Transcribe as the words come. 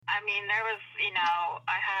mean, there was,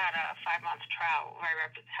 I had a 5-month trial where I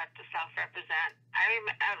had to self-represent.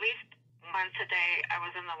 At least once a day I was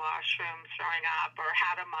in the washroom throwing up or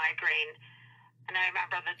had a migraine. And I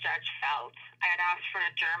remember the judge felt I had asked for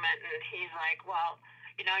adjournment, and he's like, well,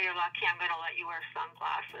 you're lucky I'm going to let you wear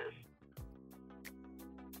sunglasses.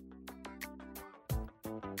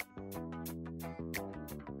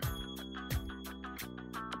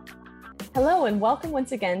 Hello and welcome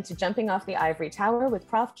once again to Jumping Off the Ivory Tower with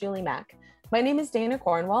Prof. Julie Mack. My name is Dana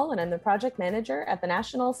Cornwall and I'm the project manager at the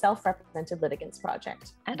National Self-Represented Litigants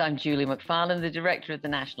Project. And I'm Julie McFarlane, the director of the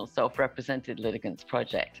National Self-Represented Litigants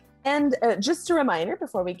Project. And just a reminder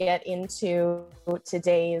before we get into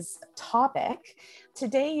today's topic,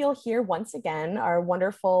 today you'll hear once again our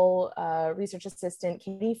wonderful research assistant,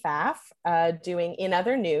 Katie Pfaff, doing In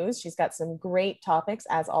Other News. She's got some great topics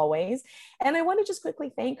as always. And I want to just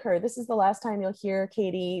quickly thank her. This is the last time you'll hear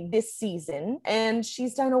Katie this season. And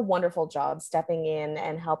she's done a wonderful job stepping in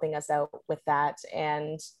and helping us out with that.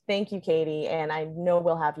 And thank you, Katie. And I know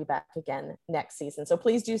we'll have you back again next season. So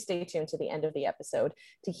please do stay tuned to the end of the episode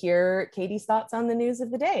to hear Katie's thoughts on the news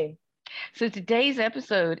of the day. So today's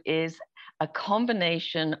episode is a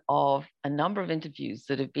combination of a number of interviews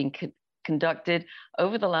that have been conducted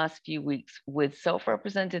over the last few weeks with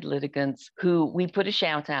self-represented litigants who we put a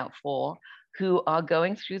shout out for, who are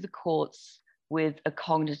going through the courts with a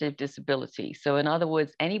cognitive disability. So in other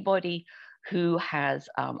words, anybody who has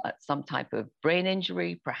some type of brain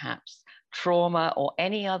injury, perhaps trauma, or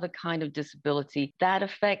any other kind of disability that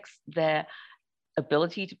affects their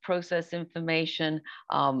ability to process information,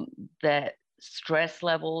 their stress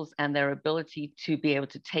levels, and their ability to be able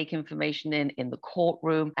to take information in the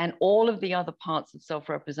courtroom, and all of the other parts of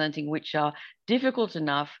self-representing, which are difficult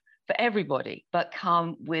enough for everybody, but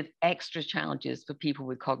come with extra challenges for people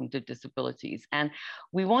with cognitive disabilities. And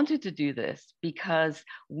we wanted to do this because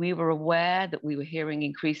we were aware that we were hearing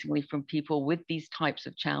increasingly from people with these types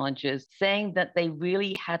of challenges saying that they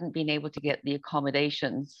really hadn't been able to get the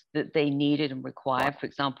accommodations that they needed and required. For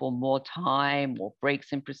example, more time or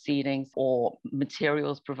breaks in proceedings or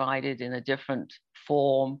materials provided in a different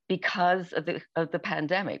form because of the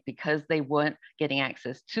pandemic, because they weren't getting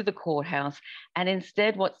access to the courthouse. And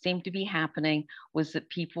instead, what seemed to be happening was that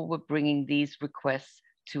people were bringing these requests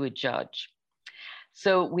to a judge.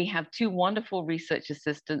 So we have two wonderful research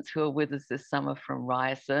assistants who are with us this summer from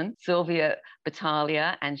Ryerson, Sylvia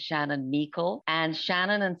Battaglia and Shannon Meikle. And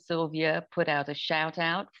Shannon and Sylvia put out a shout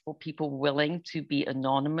out for people willing to be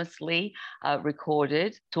anonymously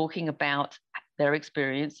recorded, talking about their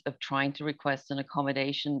experience of trying to request an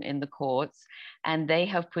accommodation in the courts. And they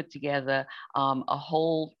have put together a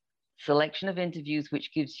whole selection of interviews,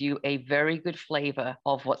 which gives you a very good flavor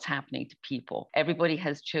of what's happening to people. Everybody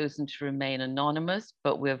has chosen to remain anonymous,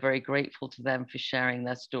 but we're very grateful to them for sharing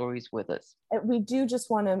their stories with us. We do just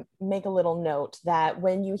want to make a little note that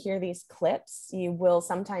when you hear these clips, you will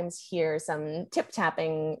sometimes hear some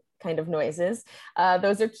tip-tapping kind of noises.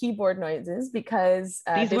 Those are keyboard noises because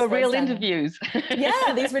these were real interviews.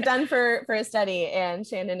 Yeah, these were done for a study, and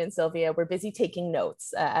Shannon and Sylvia were busy taking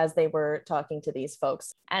notes as they were talking to these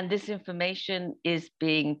folks. And this information is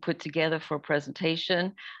being put together for a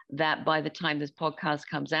presentation that by the time this podcast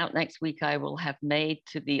comes out next week, I will have made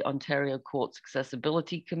to the Ontario Courts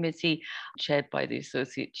Accessibility Committee, chaired by the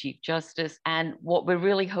Associate Chief Justice. And what we're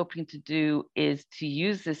really hoping to do is to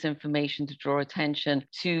use this information to draw attention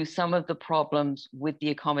to some of the problems with the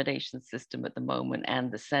accommodation system at the moment,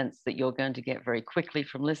 and the sense that you're going to get very quickly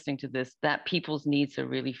from listening to this, that people's needs are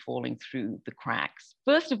really falling through the cracks.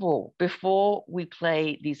 First of all, before we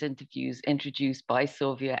play these interviews introduced by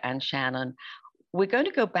Sylvia and Shannon, we're going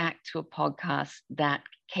to go back to a podcast that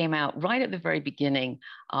came out right at the very beginning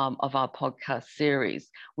of our podcast series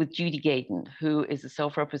with Judy Gayton, who is a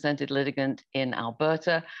self-represented litigant in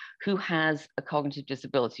Alberta who has a cognitive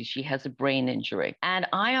disability. She has a brain injury. And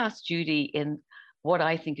I asked Judy in what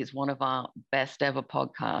I think is one of our best ever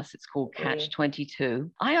podcasts, it's called Catch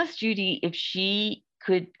 22. I asked Judy if she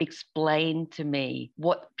could explain to me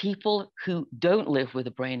what people who don't live with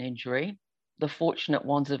a brain injury, the fortunate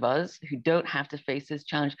ones of us who don't have to face this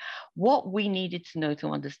challenge, what we needed to know to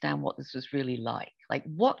understand what this was really like. Like,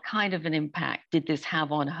 what kind of an impact did this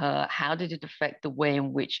have on her? How did it affect the way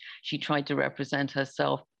in which she tried to represent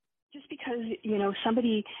herself? Just because,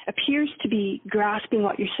 somebody appears to be grasping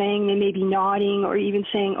what you're saying, they may be nodding or even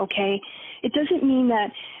saying, okay, it doesn't mean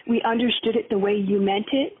that we understood it the way you meant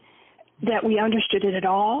it, that we understood it at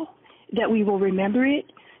all, that we will remember it,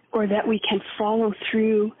 or that we can follow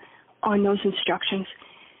through on those instructions.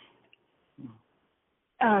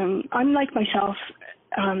 Unlike myself,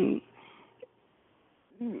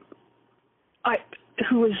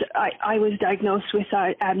 I was diagnosed with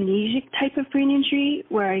an amnesic type of brain injury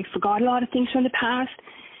where I forgot a lot of things from the past.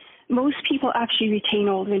 Most people actually retain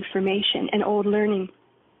old information and old learning.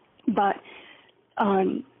 But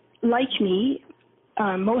like me,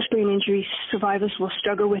 most brain injury survivors will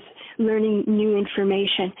struggle with learning new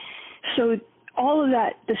information. So all of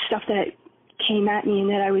that, the stuff that came at me and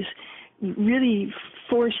that I was really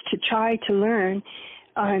forced to try to learn,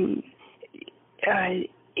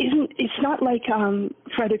 it's not like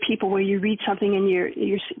for other people where you read something and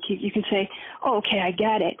you can say, oh, okay, I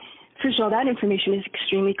get it. First of all, that information is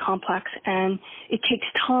extremely complex, and it takes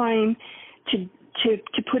time to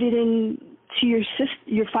put it into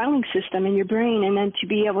your filing system in your brain, and then to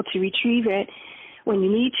be able to retrieve it when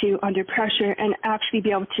you need to under pressure and actually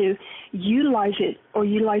be able to utilize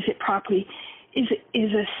it properly is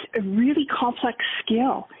a really complex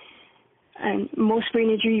skill. And most brain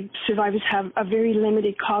injury survivors have a very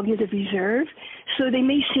limited cognitive reserve, so they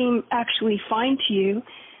may seem actually fine to you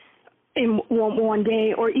in one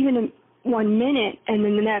day or even in 1 minute, and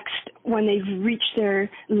then the next, when they've reached their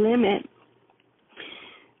limit,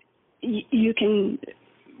 you can,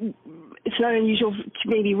 it's not unusual to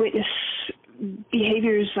maybe witness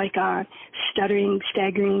behaviors like stuttering,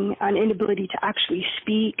 staggering, an inability to actually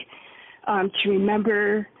speak, to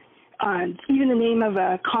remember even the name of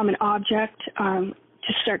a common object,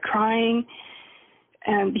 to start crying,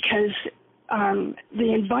 because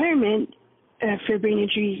the environment for a brain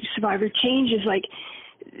injury survivor changes. Like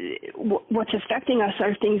what's affecting us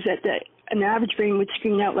are things that an average brain would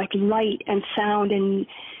screen out, like light and sound and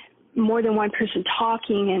more than one person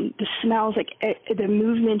talking, and the smells, like the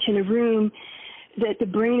movement in a room, that the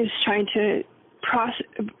brain is trying to process.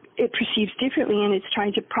 It perceives differently, and it's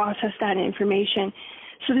trying to process that information.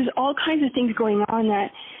 So there's all kinds of things going on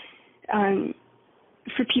that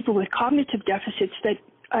for people with cognitive deficits that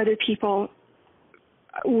other people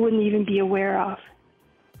wouldn't even be aware of.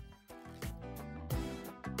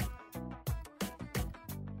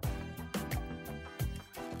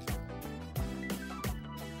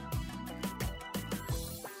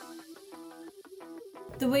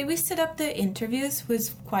 The way we set up the interviews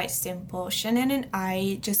was quite simple. Shannon and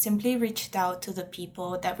I just simply reached out to the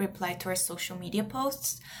people that replied to our social media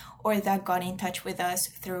posts or that got in touch with us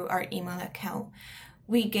through our email account.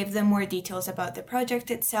 We gave them more details about the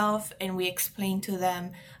project itself, and we explained to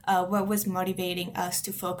them what was motivating us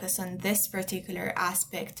to focus on this particular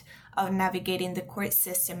aspect of navigating the court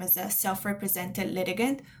system as a self-represented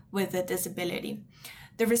litigant with a disability.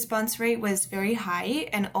 The response rate was very high,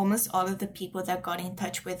 and almost all of the people that got in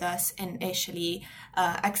touch with us initially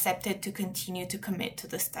accepted to continue to commit to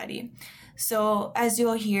the study. So as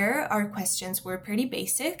you'll hear, our questions were pretty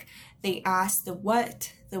basic. They asked the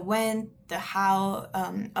what, the when, the how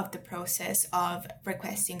of the process of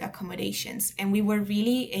requesting accommodations. And we were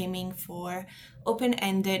really aiming for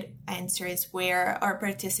open-ended answers where our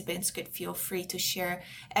participants could feel free to share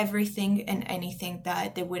everything and anything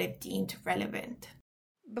that they would have deemed relevant.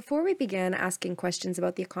 Before we began asking questions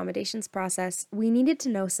about the accommodations process, we needed to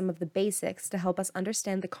know some of the basics to help us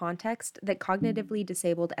understand the context that cognitively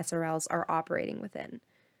disabled SRLs are operating within.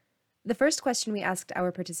 The first question we asked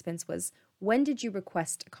our participants was, when did you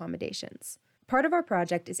request accommodations? Part of our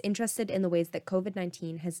project is interested in the ways that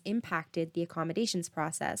COVID-19 has impacted the accommodations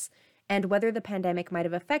process and whether the pandemic might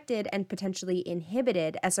have affected and potentially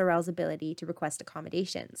inhibited SRL's ability to request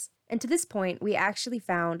accommodations. And to this point, we actually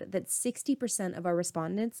found that 60% of our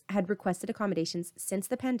respondents had requested accommodations since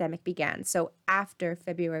the pandemic began, so after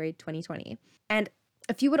February 2020. And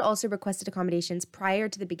a few had also requested accommodations prior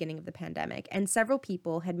to the beginning of the pandemic, and several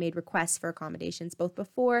people had made requests for accommodations both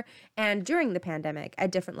before and during the pandemic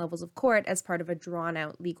at different levels of court as part of a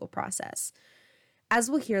drawn-out legal process. As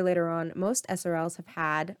we'll hear later on, most SRLs have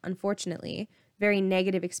had, unfortunately, very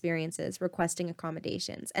negative experiences requesting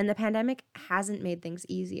accommodations, and the pandemic hasn't made things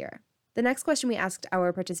easier. The next question we asked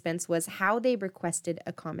our participants was how they requested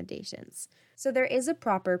accommodations. So there is a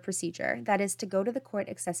proper procedure, that is to go to the court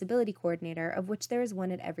accessibility coordinator, of which there is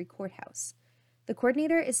one at every courthouse. The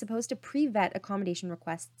coordinator is supposed to pre-vet accommodation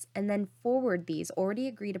requests and then forward these already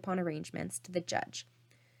agreed upon arrangements to the judge.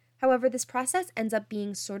 However, this process ends up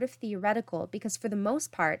being sort of theoretical because for the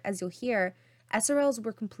most part, as you'll hear, SRLs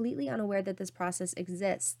were completely unaware that this process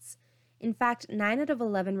exists. In fact, 9 out of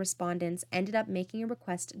 11 respondents ended up making a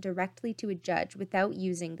request directly to a judge without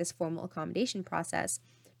using this formal accommodation process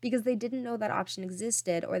because they didn't know that option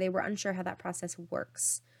existed or they were unsure how that process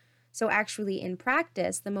works. So actually, in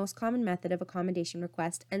practice, the most common method of accommodation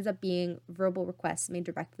request ends up being verbal requests made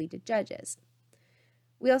directly to judges.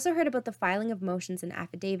 We also heard about the filing of motions and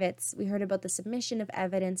affidavits. We heard about the submission of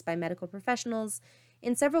evidence by medical professionals,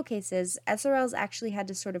 In several cases, SRLs actually had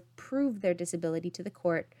to sort of prove their disability to the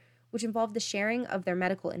court, which involved the sharing of their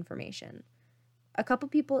medical information. A couple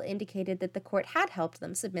people indicated that the court had helped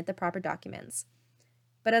them submit the proper documents.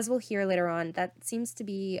 But as we'll hear later on, that seems to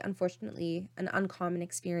be, unfortunately, an uncommon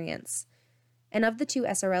experience. And of the two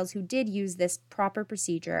SRLs who did use this proper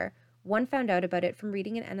procedure, one found out about it from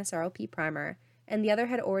reading an NSRLP primer, and the other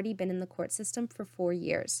had already been in the court system for 4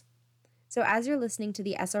 years. So as you're listening to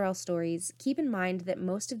the SRL stories, keep in mind that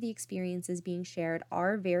most of the experiences being shared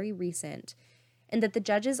are very recent, and that the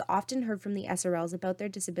judges often heard from the SRLs about their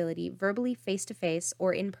disability verbally face-to-face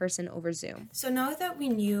or in person over Zoom. So now that we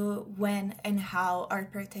knew when and how our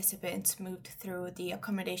participants moved through the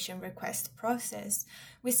accommodation request process,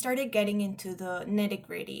 we started getting into the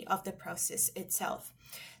nitty-gritty of the process itself.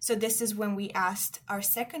 So this is when we asked our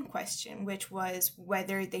second question, which was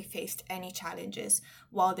whether they faced any challenges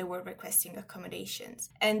while they were requesting accommodations.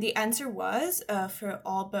 And the answer was, for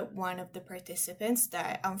all but one of the participants,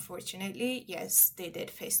 that unfortunately, yes, they did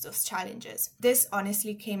face those challenges. This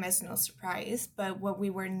honestly came as no surprise, but what we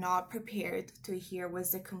were not prepared to hear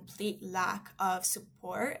was the complete lack of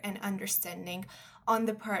support and understanding on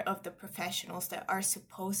the part of the professionals that are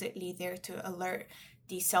supposedly there to alert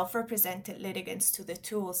the self-represented litigants to the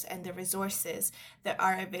tools and the resources that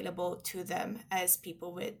are available to them as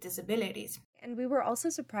people with disabilities. And we were also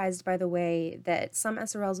surprised by the way that some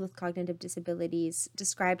SRLs with cognitive disabilities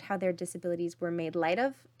described how their disabilities were made light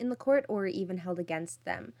of in the court or even held against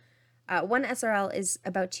them. One SRL is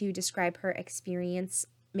about to describe her experience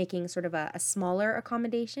making sort of a smaller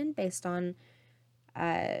accommodation based on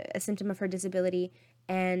a symptom of her disability.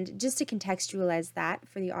 And just to contextualize that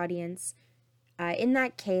for the audience, in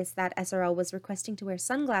that case, that SRL was requesting to wear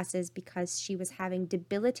sunglasses because she was having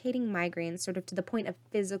debilitating migraines, sort of to the point of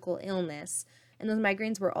physical illness. And those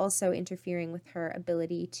migraines were also interfering with her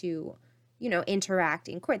ability to, interact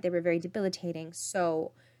in court. They were very debilitating.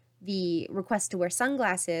 So the request to wear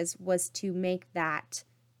sunglasses was to make that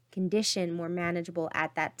condition more manageable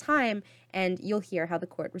at that time. And you'll hear how the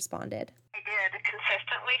court responded. I did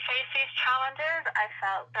consistently face these challenges. I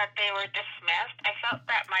felt that they were dismissed. I felt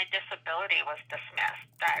that my disability was dismissed,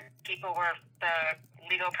 that the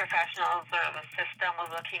legal professionals or the system was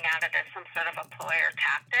looking at it as some sort of a ploy or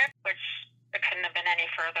tactic, which it couldn't have been any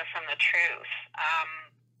further from the truth.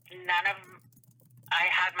 I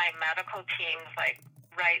had my medical teams write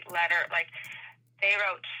they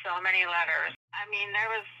wrote so many letters. I mean, there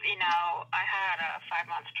was, I had a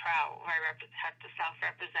 5-month trial where I had to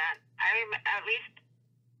self-represent. At least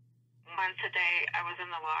once a day I was in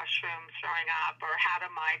the washroom throwing up or had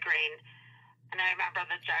a migraine. And I remember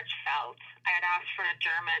the judge felt. I had asked for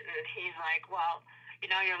adjournment, and he's like, well,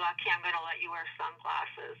 you're lucky I'm going to let you wear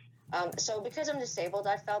sunglasses. So because I'm disabled,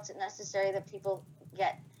 I felt it necessary that the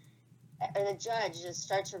judges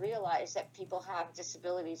start to realize that people have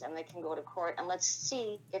disabilities and they can go to court, and let's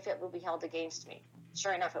see if it will be held against me.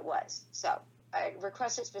 Sure enough, it was. So I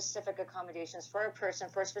requested specific accommodations for a person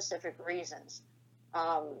for specific reasons.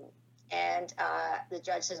 And the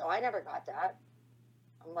judge says, I never got that.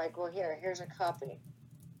 I'm like, well, here's a copy.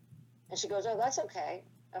 And she goes, oh, that's okay.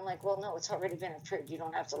 I'm like, well, no, it's already been approved. You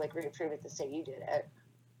don't have to reapprove it to say you did it.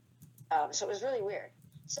 So it was really weird.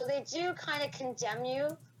 So they do kind of condemn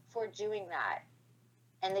you for doing that,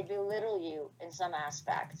 and they belittle you in some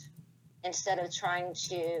aspect instead of trying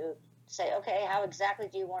to say, okay, how exactly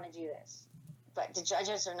do you want to do this? But the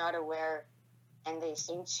judges are not aware, and they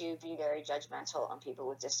seem to be very judgmental on people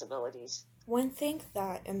with disabilities. One thing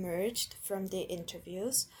that emerged from the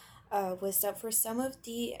interviews was that for some of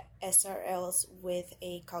the SRLs with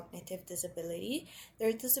a cognitive disability,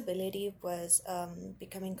 their disability was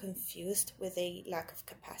becoming confused with a lack of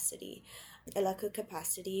capacity. A lack of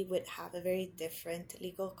capacity would have a very different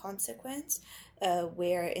legal consequence,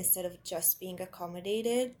 where instead of just being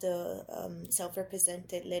accommodated, the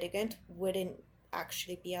self-represented litigant wouldn't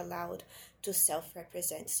actually be allowed to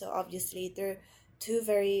self-represent. So obviously they're two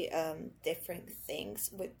very different things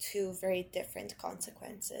with two very different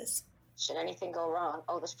consequences. Should anything go wrong,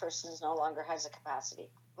 this person no longer has the capacity.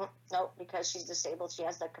 No, because she's disabled, she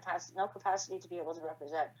has the capacity, no capacity to be able to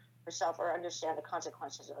represent herself or understand the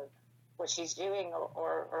consequences of what she's doing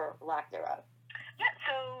or lack thereof. Yeah,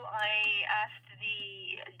 so I asked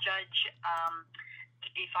the judge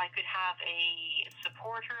if I could have a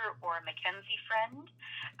supporter or a Mackenzie friend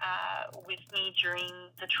with me during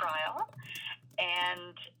the trial.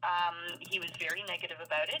 And he was very negative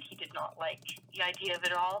about it. He did not like the idea of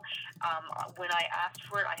it all. When I asked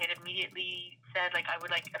for it, I had immediately said, like, I would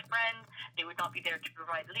like a friend. They would not be there to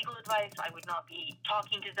provide legal advice. I would not be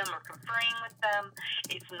talking to them or conferring with them.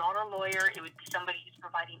 It's not a lawyer. It would be somebody who's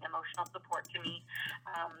providing emotional support to me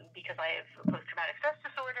because I have post-traumatic stress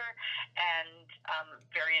disorder and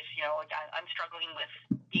various, I'm struggling with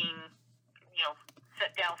being,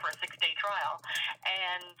 set down for a 6-day trial.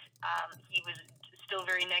 And he was still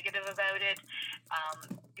very negative about it.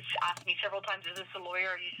 He asked me several times, is this a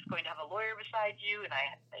lawyer? Are you just going to have a lawyer beside you? And I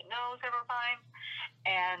had to say no several times.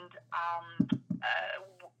 And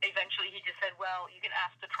eventually he just said, well, you can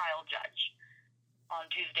ask the trial judge on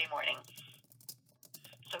Tuesday morning.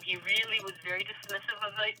 So he really was very dismissive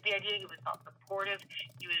of the idea. He was not supportive.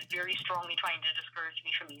 He was very strongly trying to discourage me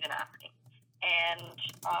from even asking. And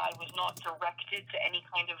I was not directed to any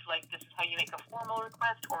kind of, like, this is how you make a formal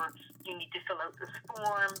request, or you need to fill out this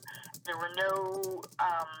form. There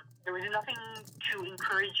was nothing to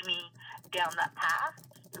encourage me down that path.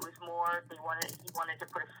 It was more, he wanted to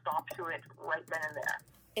put a stop to it right then and there.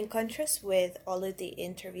 In contrast with all of the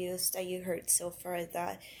interviews that you heard so far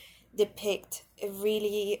that depict a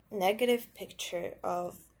really negative picture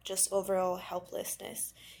of just overall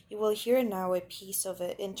helplessness, you will hear now a piece of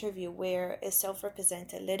an interview where a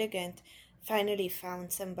self-represented litigant finally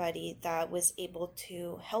found somebody that was able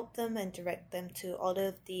to help them and direct them to all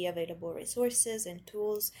of the available resources and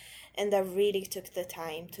tools, and that really took the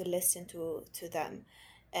time to listen to them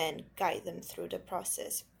and guide them through the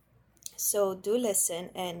process. So do listen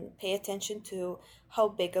and pay attention to how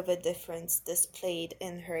big of a difference this played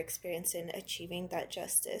in her experience in achieving that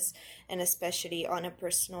justice, and especially on a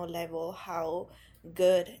personal level, how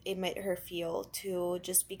good it made her feel to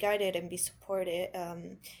just be guided and be supported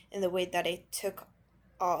in the way that it took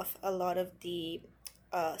off a lot of the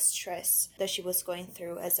stress that she was going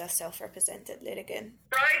through as a self-represented litigant.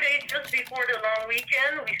 Friday, just before the long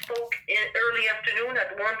weekend, we spoke in early afternoon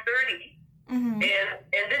at 1:30. Mm-hmm.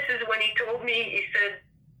 And this is when he told me, he said,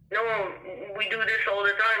 no, we do this all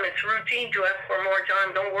the time. It's routine to ask for more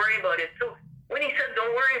time. Don't worry about it. So when he said,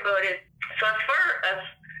 don't worry about it, so as far as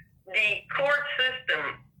the court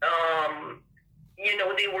system,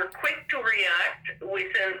 they were quick to react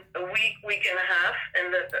within a week and a half.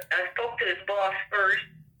 And I spoke to his boss first,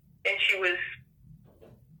 and she was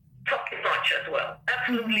top-notch as well.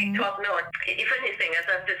 Absolutely top-notch. If anything, as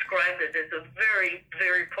I've described it, it's a very,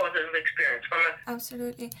 very positive experience. From a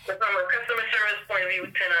customer service point of view,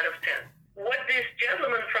 10 out of 10. What this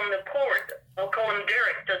gentleman from the court, I'll call him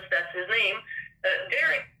Derek, that's his name,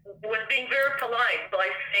 Derek was being very polite by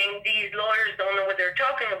saying these lawyers don't know what they're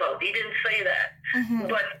talking about. He didn't say that. Mm-hmm.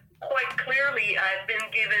 But quite clearly, I've been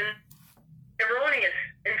given erroneous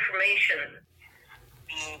information.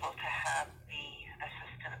 Be able to have the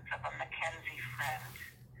assistance of a Mackenzie friend,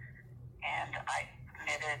 and I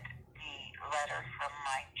submitted the letter from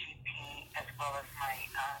my GP as well as my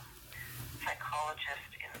psychologist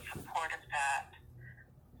in support of that.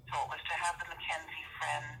 So it was to have the Mackenzie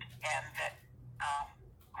friend, and that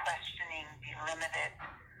questioning be limited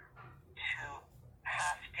to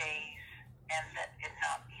half days, and that it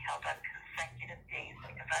not be held on consecutive days,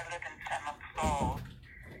 because I live in Salmon Falls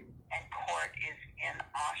and court is in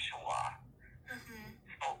Oshawa. Mm-hmm.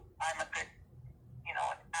 So I'm a good, an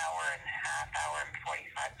hour and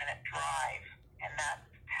 45-minute drive, and that's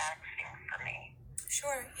taxing for me.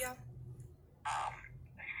 Sure, yeah.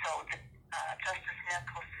 So Justice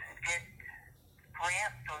Nicholson did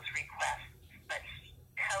grant those requests, but he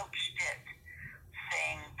couched it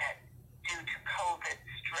saying that due to COVID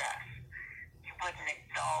stress, he wouldn't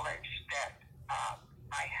acknowledge that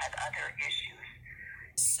I had other issues.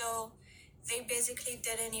 So they basically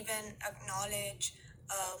didn't even acknowledge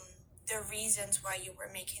the reasons why you were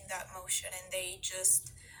making that motion, and they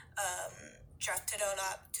just draft it all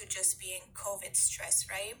up to just being COVID stress,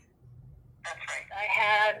 right? That's right. I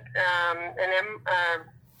had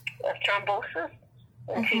a thrombosis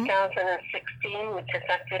in 2016, which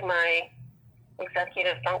affected my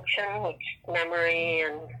executive function, which memory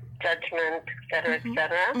and judgment, et cetera, et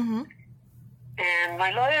cetera. Mm-hmm. And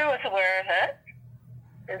my lawyer was aware of it,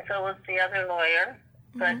 and so was the other lawyer.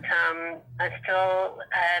 But I still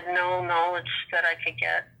had no knowledge that I could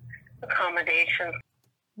get accommodations.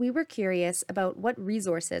 We were curious about what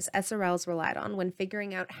resources SRLs relied on when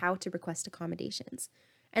figuring out how to request accommodations.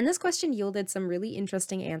 And this question yielded some really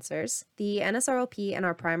interesting answers. The NSRLP and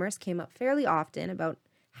our primers came up fairly often. About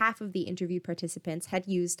half of the interview participants had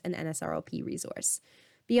used an NSRLP resource.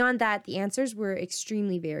 Beyond that, the answers were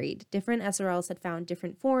extremely varied. Different SRLs had found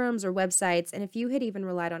different forums or websites, and a few had even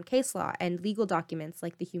relied on case law and legal documents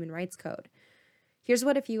like the Human Rights Code. Here's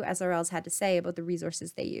what a few SRLs had to say about the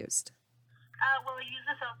resources they used. Well, I use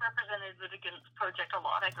the Self-Represented Litigants Project a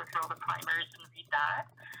lot. I go through all the primers and read that.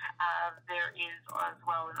 There is as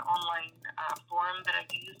well an online forum that I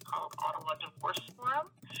use called Ottawa Divorce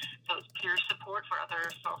Forum. So it's peer support for other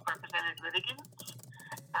self-represented litigants.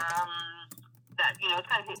 That, it's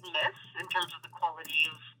kind of hit and miss in terms of the quality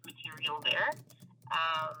of material there.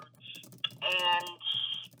 And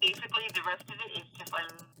basically the rest of it is just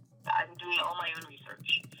I'm doing all my own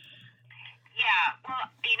research. Yeah, well,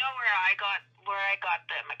 where I got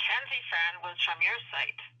the Mackenzie friend was from your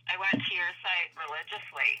site. I went to your site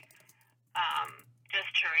religiously,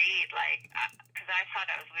 just to read, because I thought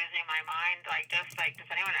I was losing my mind.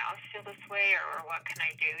 Does anyone else feel this way, or what can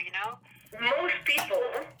I do? Most people,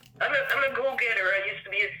 I'm a go-getter. I used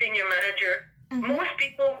to be a senior manager. Mm-hmm. Most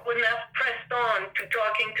people wouldn't have pressed on to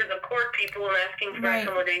talking to the court people and asking for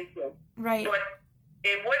accommodation. Right. But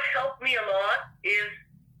what helped me a lot is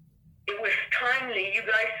it was timely. You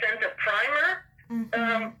guys sent a primer, and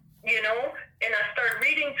I started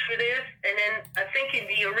reading through this, and then I think in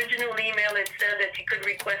the original email it said that you could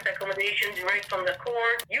request accommodation direct from the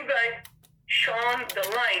court. You guys shone the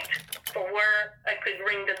light for where I could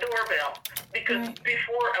ring the doorbell, because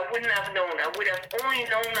before I wouldn't have known. I would have only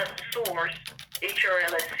known a source,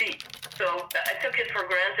 HRLSC. So I took it for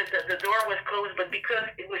granted that the door was closed, but because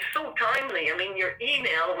it was so timely, your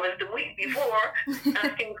email was the week before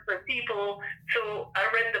asking for people. So I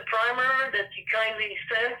read the primer that you kindly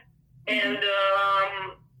sent, and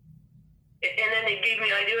then it gave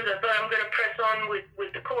me ideas. I thought I'm going to press on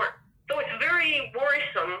with the court. So it's very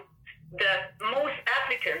worrisome that most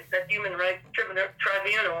applicants at Human Rights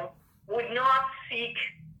Tribunal would not seek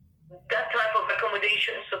that type of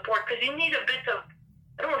accommodation support, because you need a bit of,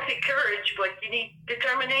 I don't want to say courage, but you need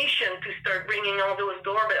determination to start ringing all those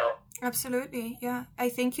doorbells. Absolutely, yeah. I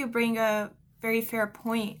think you bring a very fair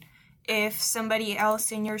point. If somebody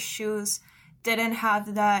else in your shoes didn't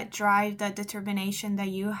have that drive, that determination that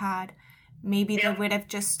you had, maybe they would have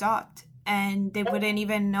just stopped, and they wouldn't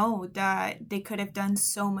even know that they could have done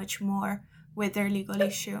so much more with their legal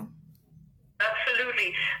issue.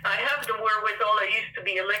 Absolutely. I have the wherewithal. I used to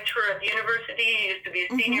be a lecturer at the university. I used to be a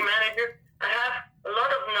senior manager. I have a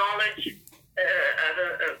lot of knowledge as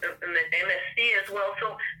an MSc as well,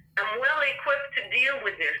 so I'm well equipped to deal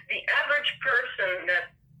with this. The average person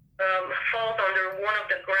that falls under one of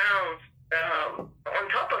the grounds, on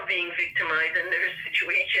top of being victimized in their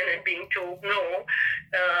situation and being told no,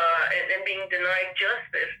 and being denied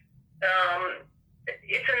justice,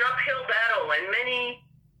 it's an uphill battle, and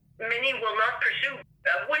many will not pursue.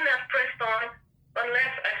 I wouldn't have pressed on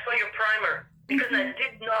unless I saw your primer, because I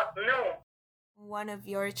did not know. One of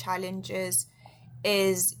your challenges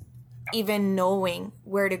is even knowing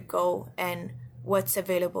where to go and what's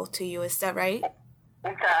available to you. Is that right?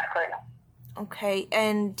 Exactly. Okay.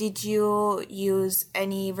 And did you use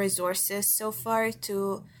any resources so far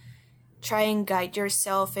to try and guide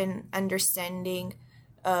yourself in understanding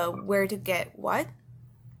where to get what?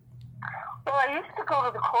 Well, I used to go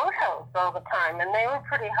to the courthouse all the time, and they were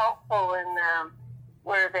pretty helpful in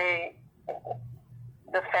where the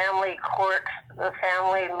family court, the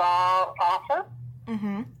family law office.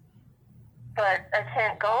 Mm-hmm. But I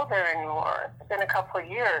can't go there anymore. It's been a couple of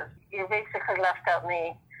years. You're basically left out in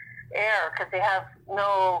the air because they have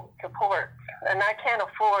no support, and I can't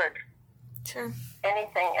afford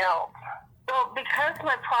anything else. So because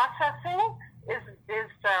my processing is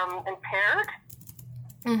impaired,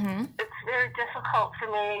 it's very difficult for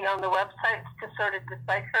me on the websites to sort of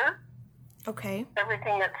decipher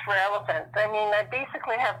everything that's relevant. I mean, I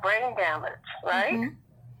basically have brain damage, right?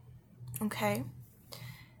 Okay.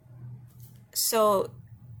 So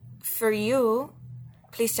for you,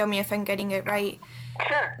 please tell me if I'm getting it right.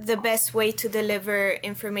 Sure. The best way to deliver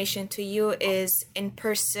information to you is in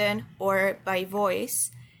person or by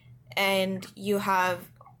voice, and you have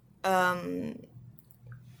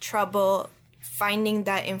trouble finding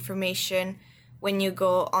that information when you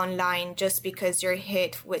go online just because you're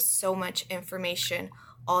hit with so much information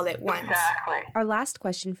all at once. Exactly. Our last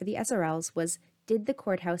question for the SRLs was, did the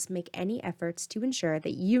courthouse make any efforts to ensure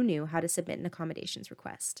that you knew how to submit an accommodations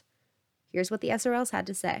request? Here's what the SRLs had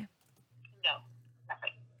to say. No,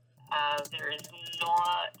 nothing. There is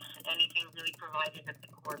not anything really provided at the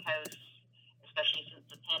courthouse, especially since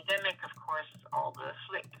the pandemic. Of course, all the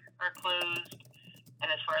SLIC are closed. And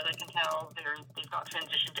as far as I can tell, they've not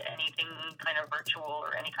transitioned to anything kind of virtual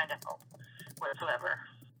or any kind of help whatsoever.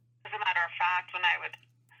 As a matter of fact, when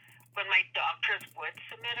my doctors would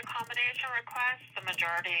submit accommodation requests, the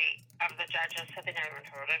majority of the judges said they never even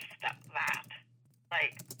heard of that.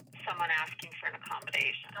 Like, someone asking for an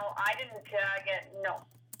accommodation. No, I didn't get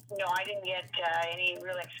I didn't get any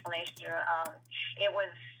real explanation. It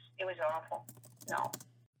was awful. No.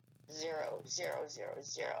 0, 0, 0,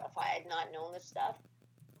 0. If I had not known this stuff,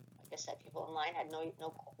 like I said, people online had no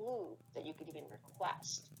clue that you could even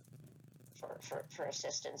request for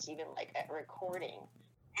assistance, even like at recording.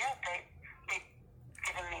 Yeah, they've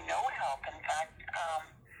given me no help. In fact,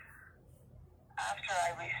 after I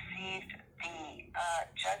received the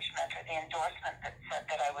judgment or the endorsement that said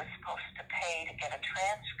that I was supposed to pay to get a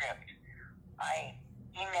transcript, I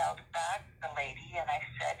emailed back the lady and I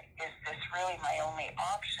said, is this really my only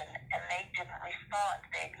option? And they didn't respond.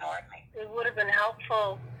 They ignored me. It would have been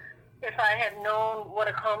helpful if I had known what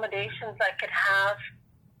accommodations I could have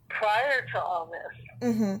prior to all this.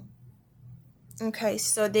 Mm-hmm. Okay,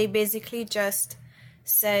 so they basically just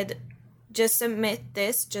said, just submit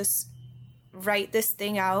this, just write this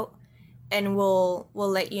thing out, and we'll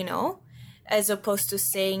let you know, as opposed to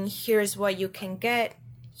saying, here's what you can get,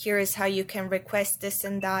 here is how you can request this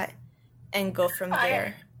and that, and go from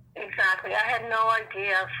there. Exactly. I had no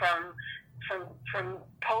idea from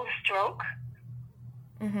post-stroke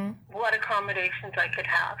what accommodations I could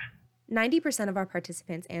have. 90% of our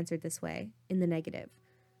participants answered this way, in the negative.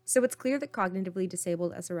 So it's clear that cognitively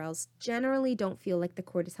disabled SRLs generally don't feel like the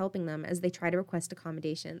court is helping them as they try to request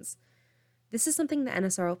accommodations. This is something the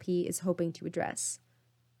NSRLP is hoping to address.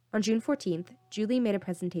 On June 14th, Julie made a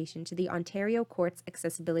presentation to the Ontario Courts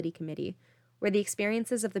Accessibility Committee, where the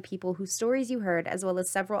experiences of the people whose stories you heard, as well as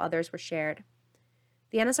several others, were shared.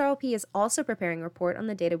 The NSRLP is also preparing a report on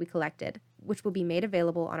the data we collected, which will be made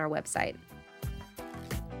available on our website.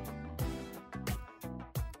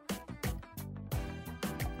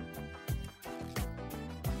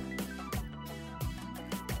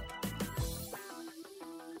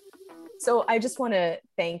 So I just want to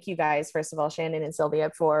thank you guys, first of all, Shannon and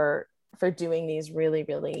Sylvia, for doing these really,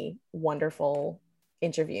 really wonderful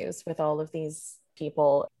interviews with all of these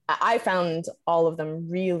people. I found all of them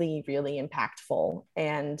really, really impactful.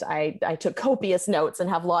 And I took copious notes and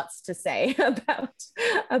have lots to say about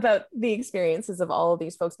the experiences of all of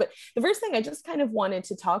these folks. But the first thing I just kind of wanted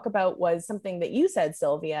to talk about was something that you said,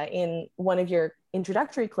 Sylvia, in one of your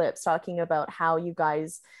introductory clips, talking about how you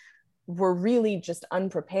guys were really just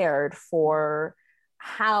unprepared for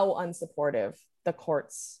how unsupportive the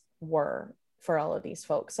courts were for all of these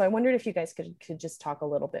folks. So I wondered if you guys could just talk a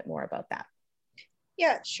little bit more about that.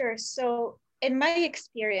 Yeah, sure. So in my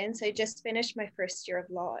experience, I just finished my first year of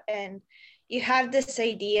law, and you have this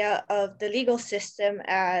idea of the legal system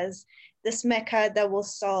as this mecca that will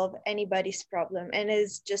solve anybody's problem and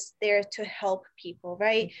is just there to help people,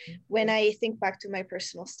 right? Mm-hmm. When I think back to my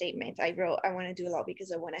personal statement, I wrote, I want to do law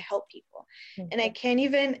because I want to help people. Mm-hmm. And I can't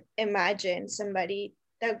even imagine somebody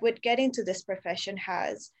that would get into this profession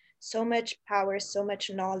has so much power, so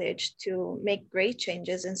much knowledge to make great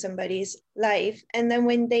changes in somebody's life. And then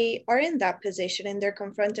when they are in that position and they're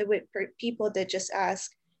confronted with people that just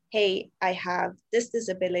ask, hey, I have this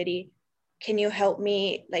disability, can you help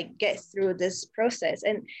me get through this process?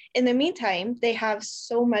 And in the meantime, they have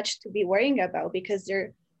so much to be worrying about because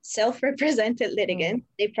they're self-represented litigants.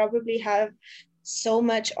 They probably have so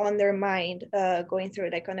much on their mind going through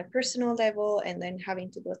on a personal level and then having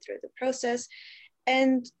to go through the process.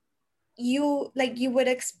 And you would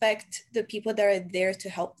expect the people that are there to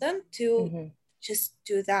help them to just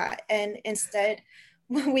do that. And instead,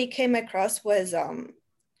 what we came across was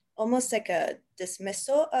almost like a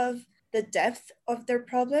dismissal of the depth of their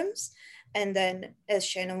problems. And then, as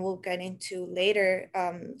Shannon will get into later,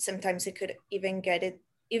 sometimes it could even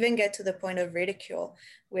get to the point of ridicule,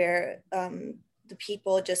 where the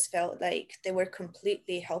people just felt like they were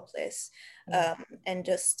completely helpless, and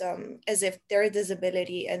just as if their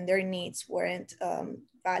disability and their needs weren't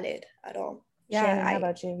valid at all. Yeah, Shannon, how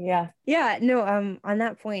about you? Yeah, no, on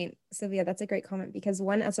that point, Sylvia, that's a great comment, because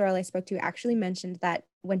one SRL I spoke to actually mentioned that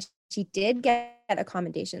when she did get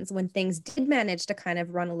accommodations, when things did manage to kind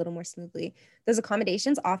of run a little more smoothly, those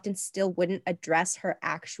accommodations often still wouldn't address her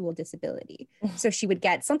actual disability. So she would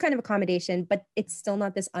get some kind of accommodation, but it's still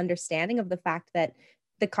not this understanding of the fact that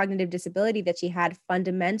the cognitive disability that she had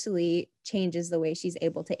fundamentally changes the way she's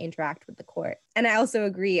able to interact with the court. And I also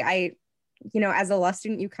agree, as a law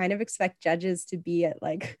student, you kind of expect judges to be at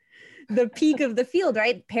the peak of the field,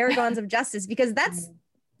 right? Paragons of justice, because that's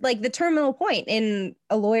the terminal point in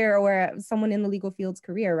a lawyer or someone in the legal field's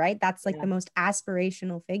career, right? That's the most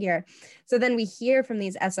aspirational figure. So then we hear from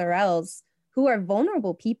these SRLs who are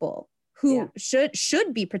vulnerable people who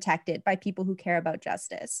should be protected by people who care about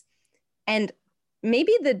justice. And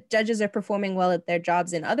maybe the judges are performing well at their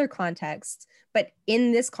jobs in other contexts, but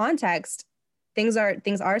in this context, things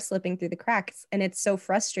are slipping through the cracks, and it's so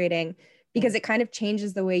frustrating because it kind of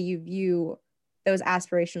changes the way you view those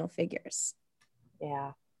aspirational figures.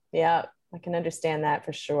 Yeah, I can understand that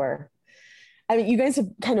for sure. I mean, you guys have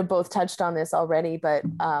kind of both touched on this already, but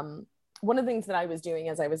one of the things that I was doing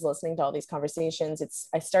as I was listening to all these conversations,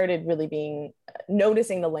 I started really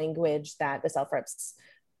noticing the language that the self-reps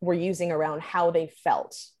were using around how they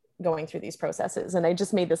felt going through these processes. And I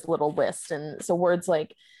just made this little list. And so words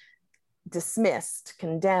like dismissed,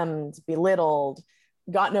 condemned, belittled,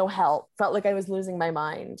 got no help, felt like I was losing my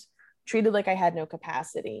mind, treated like I had no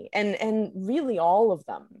capacity. And really all of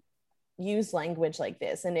them use language like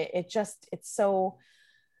this. And it's so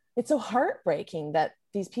heartbreaking that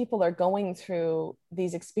these people are going through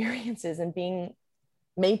these experiences and being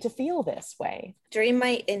made to feel this way. During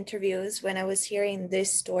my interviews, when I was hearing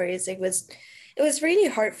these stories, it was really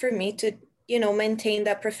hard for me to, maintain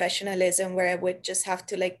that professionalism where I would just have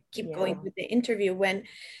to keep going with the interview, when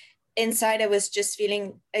inside I was just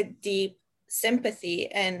feeling a deep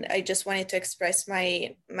sympathy, and I just wanted to express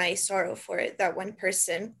my sorrow for that one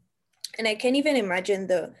person. And I can't even imagine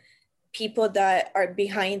the people that are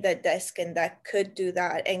behind that desk and that could do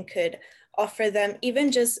that and could offer them,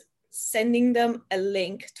 even just sending them a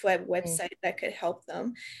link to a website that could help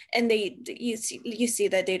them. And you see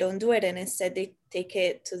that they don't do it, and instead they take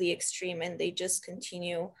it to the extreme and they just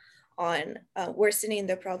continue on worsening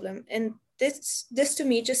the problem. And this to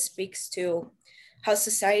me just speaks to how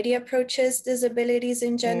society approaches disabilities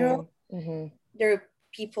in general. There are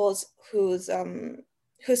people whose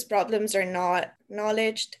problems are not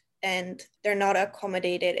acknowledged and they're not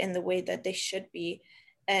accommodated in the way that they should be.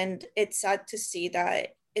 And it's sad to see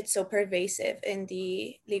that it's so pervasive in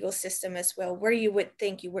the legal system as well, where you would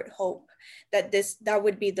hope that that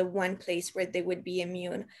would be the one place where they would be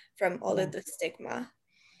immune from all of the stigma.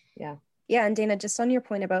 Yeah, and Dana, just on your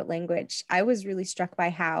point about language, I was really struck by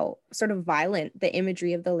how sort of violent the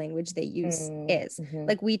imagery of the language they use is.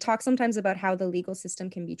 Like, we talk sometimes about how the legal system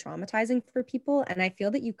can be traumatizing for people, and I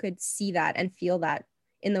feel that you could see that and feel that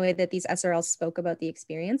in the way that these SRLs spoke about the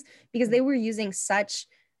experience, because they were using such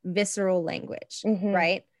visceral language,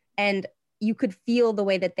 right? And you could feel the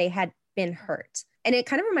way that they had been hurt. And it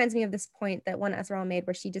kind of reminds me of this point that one SRL made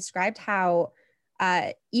where she described how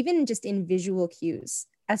even just in visual cues,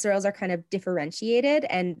 SRLs are kind of differentiated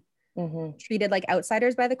and treated like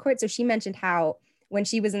outsiders by the court. So she mentioned how when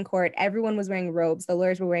she was in court, everyone was wearing robes. The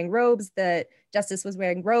lawyers were wearing robes. The justice was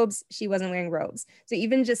wearing robes. She wasn't wearing robes. So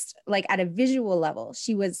even just like at a visual level,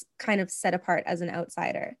 she was kind of set apart as an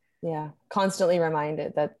outsider. Yeah, constantly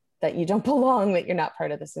reminded that you don't belong, that you're not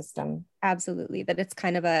part of the system. Absolutely, that it's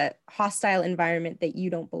kind of a hostile environment that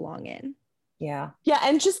you don't belong in. Yeah,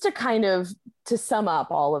 and just to sum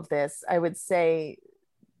up all of this, I would say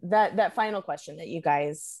that final question that you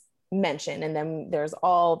guys mentioned, and then there's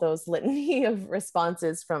all those litany of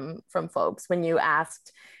responses from folks when you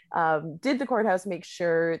asked, did the courthouse make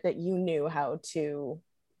sure that you knew how to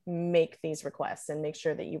make these requests and make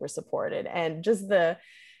sure that you were supported? And just the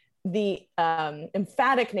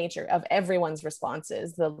emphatic nature of everyone's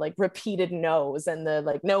responses, the repeated no's and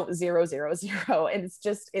the no, 0, 0, 0. And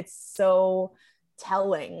it's so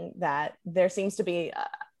telling that there seems to be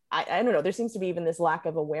I don't know, there seems to be even this lack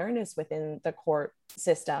of awareness within the court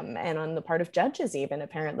system and on the part of judges even,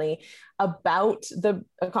 apparently, about the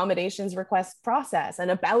accommodations request process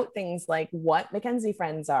and about things like what Mackenzie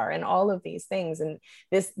Friends are and all of these things. And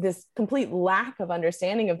this complete lack of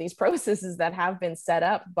understanding of these processes that have been set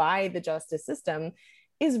up by the justice system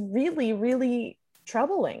is really, really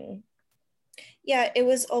troubling. Yeah, it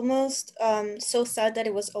was almost so sad that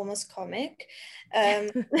it was almost comic.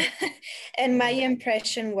 And my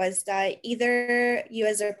impression was that either you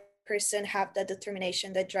as a person have that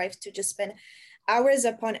determination, that drive to just spend hours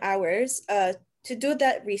upon hours to do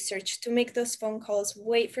that research, to make those phone calls,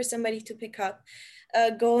 wait for somebody to pick up,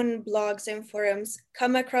 go on blogs and forums,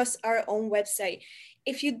 come across our own website.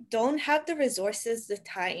 If you don't have the resources, the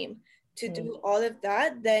time to do all of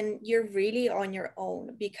that, then you're really on your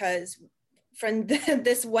own, because from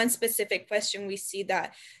this one specific question, we see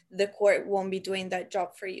that the court won't be doing that job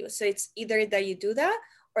for you. So it's either that you do that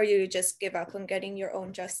or you just give up on getting your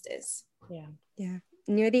own justice. Yeah.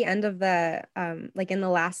 Near the end of the, in the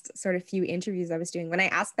last sort of few interviews I was doing, when I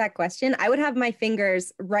asked that question, I would have my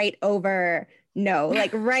fingers right over no,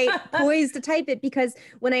 right poised to type it, because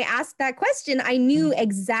when I asked that question, I knew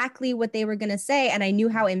exactly what they were going to say and I knew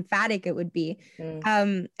how emphatic it would be.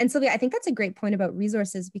 And Sylvia, I think that's a great point about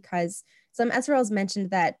resources, because some SRLs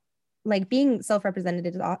mentioned that being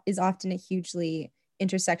self-represented is often a hugely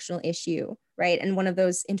intersectional issue, right? And one of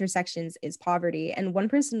those intersections is poverty. And one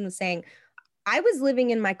person was saying, I was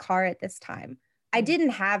living in my car at this time. I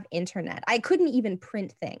didn't have internet. I couldn't even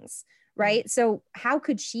print things, right? So how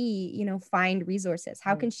could she, you know, find resources?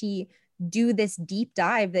 How can she do this deep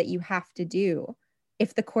dive that you have to do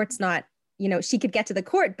if the court's not, you know, she could get to the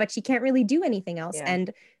court, but she can't really do anything else. Yeah.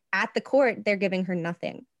 And at the court, they're giving her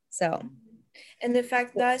nothing. So. And the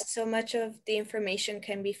fact that so much of the information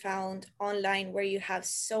can be found online, where you have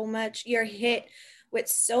so much, you're hit with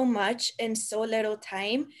so much in so little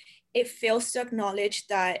time, it fails to acknowledge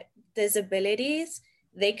that disabilities,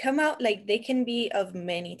 they come out, like, they can be of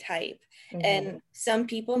many types. And some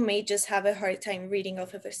people may just have a hard time reading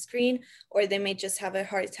off of a screen, or they may just have a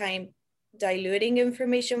hard time diluting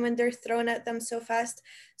information when they're thrown at them so fast.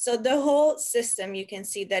 So the whole system, you can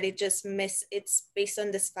see that it's based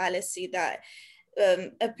on this fallacy that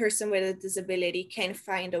a person with a disability can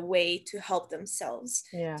find a way to help themselves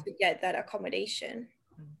to get that accommodation.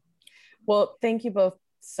 Well, thank you both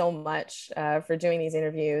so much for doing these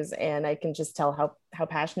interviews, and I can just tell how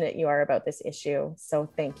passionate you are about this issue. So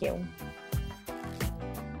thank you.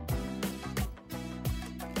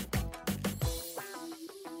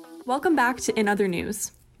 Welcome back to In Other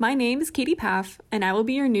News. My name is Katie Paff, and I will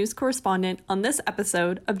be your news correspondent on this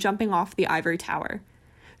episode of Jumping Off the Ivory Tower.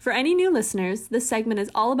 For any new listeners, this segment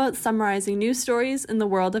is all about summarizing news stories in the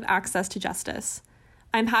world of access to justice.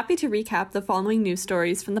 I'm happy to recap the following news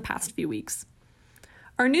stories from the past few weeks.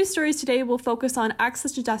 Our news stories today will focus on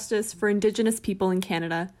access to justice for Indigenous people in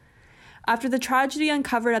Canada. After the tragedy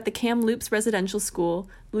uncovered at the Kamloops residential school,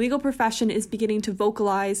 the legal profession is beginning to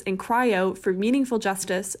vocalize and cry out for meaningful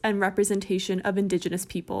justice and representation of Indigenous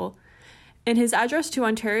people. In his address to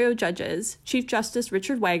Ontario judges, Chief Justice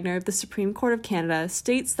Richard Wagner of the Supreme Court of Canada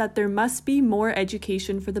states that there must be more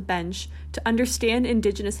education for the bench to understand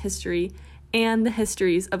Indigenous history and the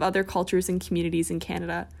histories of other cultures and communities in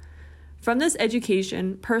Canada. From this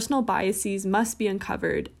education, personal biases must be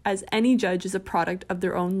uncovered, as any judge is a product of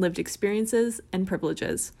their own lived experiences and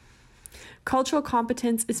privileges. Cultural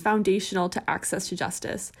competence is foundational to access to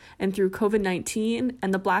justice, and through COVID-19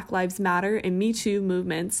 and the Black Lives Matter and Me Too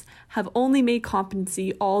movements have only made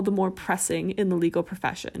competency all the more pressing in the legal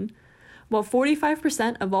profession. While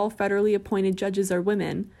 45% of all federally appointed judges are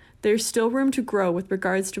women, there's still room to grow with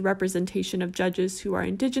regards to representation of judges who are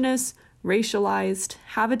Indigenous, racialized,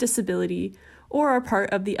 have a disability, or are part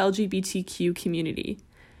of the LGBTQ community.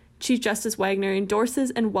 Chief Justice Wagner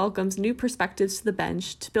endorses and welcomes new perspectives to the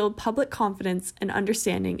bench to build public confidence and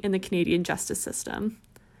understanding in the Canadian justice system.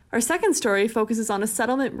 Our second story focuses on a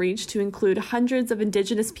settlement reached to include hundreds of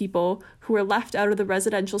Indigenous people who were left out of the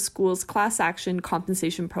residential school's class action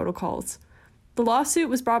compensation protocols. The lawsuit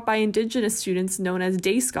was brought by Indigenous students known as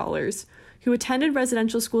day scholars, who attended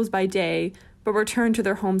residential schools by day but returned to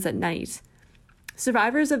their homes at night.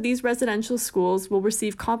 Survivors of these residential schools will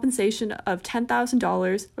receive compensation of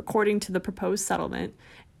 $10,000 according to the proposed settlement.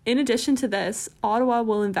 In addition to this, Ottawa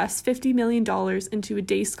will invest $50 million into a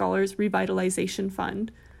Day Scholars Revitalization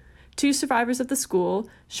Fund. Two survivors of the school,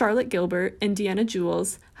 Charlotte Gilbert and Deanna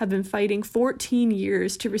Jules, have been fighting 14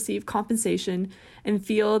 years to receive compensation and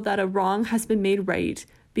feel that a wrong has been made right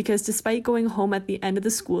because despite going home at the end of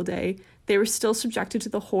the school day, they were still subjected to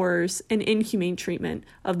the horrors and inhumane treatment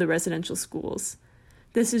of the residential schools.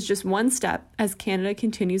 This is just one step as Canada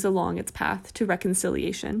continues along its path to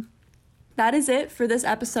reconciliation. That is it for this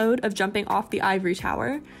episode of Jumping Off the Ivory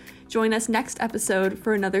Tower. Join us next episode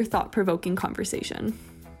for another thought-provoking conversation.